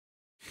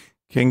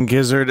King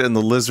Gizzard and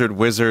the Lizard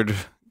Wizard,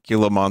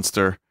 Gila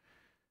Monster.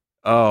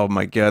 Oh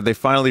my god, they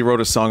finally wrote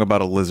a song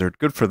about a lizard.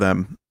 Good for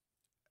them.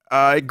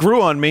 It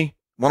grew on me.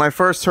 When I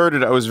first heard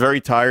it, I was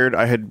very tired.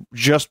 I had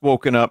just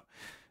woken up.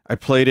 I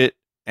played it,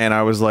 and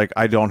I was like,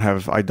 I don't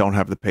have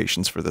the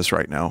patience for this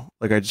right now.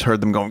 Like, I just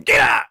heard them going,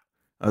 "Yeah!"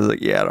 I was like,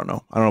 yeah, I don't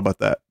know about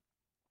that.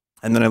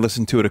 And then I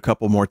listened to it a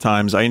couple more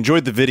times. I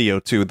enjoyed the video,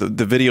 too.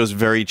 The video is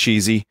very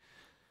cheesy,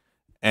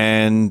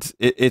 and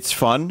it's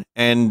fun,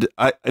 and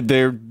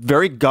they're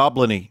very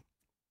goblin-y.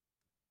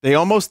 They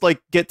almost,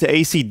 like, get to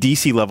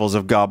AC/DC levels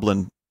of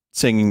goblin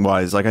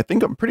singing-wise. Like,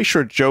 I'm pretty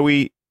sure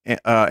Joey,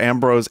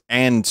 Ambrose,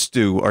 and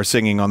Stu are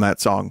singing on that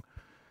song.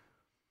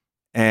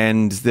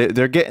 And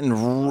they're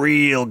getting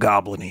real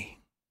goblin-y.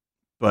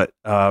 But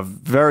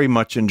very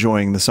much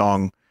enjoying the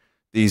song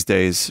these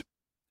days.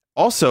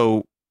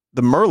 Also,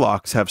 the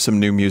Murlocs have some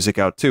new music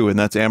out, too, and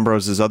that's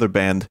Ambrose's other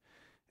band.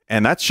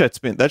 And that shit's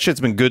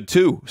been good,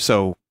 too.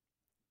 So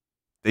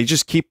they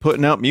just keep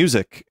putting out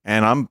music,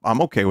 and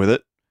I'm okay with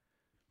it.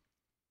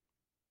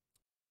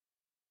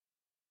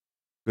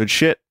 Good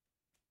shit.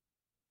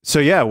 So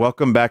yeah,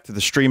 welcome back to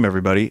the stream,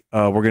 everybody.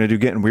 We're gonna do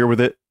Getting Weird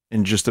with It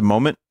in just a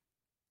moment.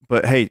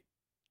 But hey,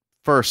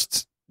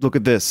 first, look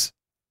at this.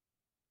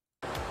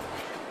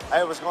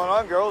 Hey, what's going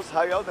on, girls?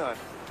 How y'all doing?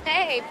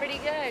 Hey, pretty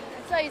good.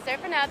 I saw you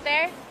surfing out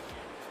there.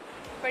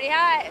 Pretty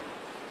hot.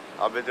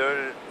 I've been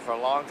doing it for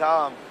a long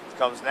time. It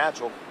comes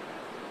natural.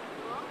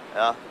 Cool.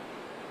 Yeah.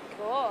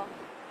 Cool.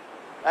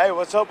 Hey,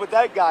 what's up with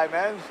that guy,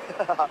 man?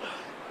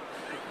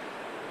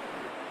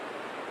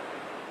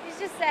 He's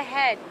just a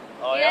head.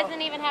 Oh, he yeah?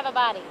 doesn't even have a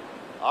body.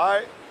 All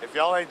right. If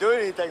y'all ain't doing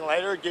anything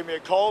later, give me a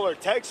call or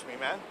text me,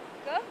 man.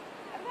 Go.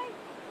 Okay.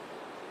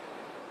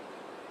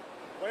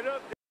 Wait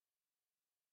up.